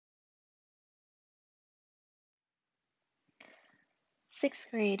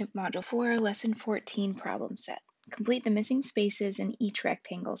Sixth grade, Module 4, Lesson 14, problem set. Complete the missing spaces in each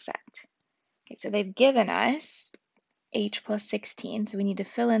rectangle set. Okay, so they've given us h plus 16, so we need to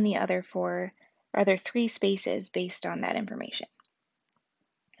fill in the other three spaces based on that information.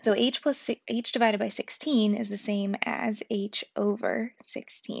 So h divided by 16 is the same as h over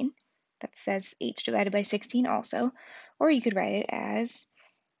 16. That says h divided by 16 also, or you could write it as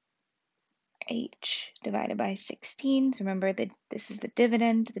h divided by 16. So remember that this is the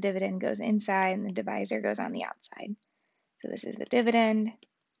dividend goes inside and the divisor goes on the outside. So this is the dividend,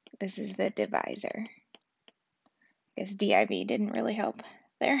 this is the divisor. I guess div didn't really help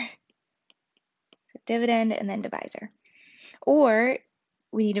there. So dividend and then divisor. Or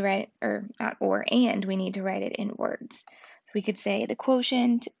we need to write, or not or, and we need to write it in words. So we could say the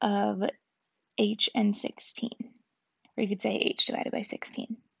quotient of h and 16. Or you could say h divided by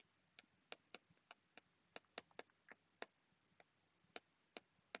 16.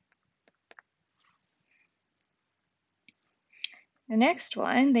 The next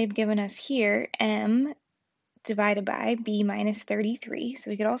one, they've given us here m divided by b minus 33.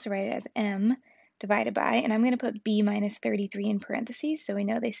 So we could also write it as m divided by, and I'm going to put b minus 33 in parentheses so we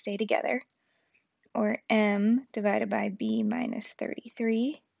know they stay together, or m divided by b minus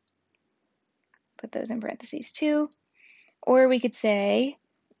 33. Put those in parentheses too. Or we could say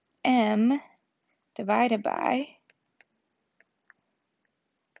m divided by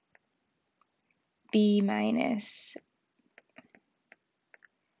b minus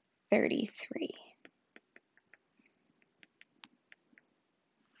 33.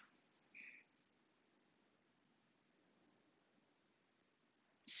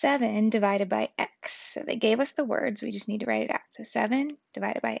 Seven divided by x. So they gave us the words, we just need to write it out. So 7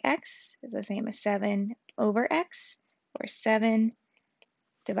 divided by x is the same as 7 over x, or 7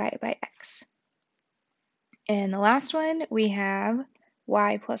 divided by x. And the last one, we have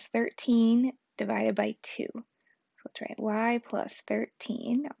y plus 13 divided by 2. So let's write y plus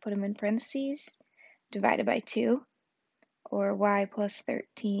 13, I'll put them in parentheses, divided by 2, or y plus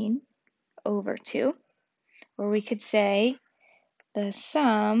 13 over 2. Or we could say the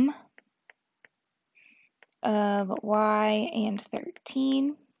sum of y and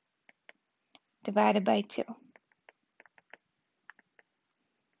 13 divided by 2.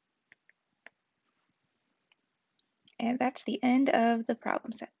 And that's the end of the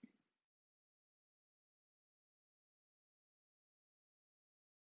problem set.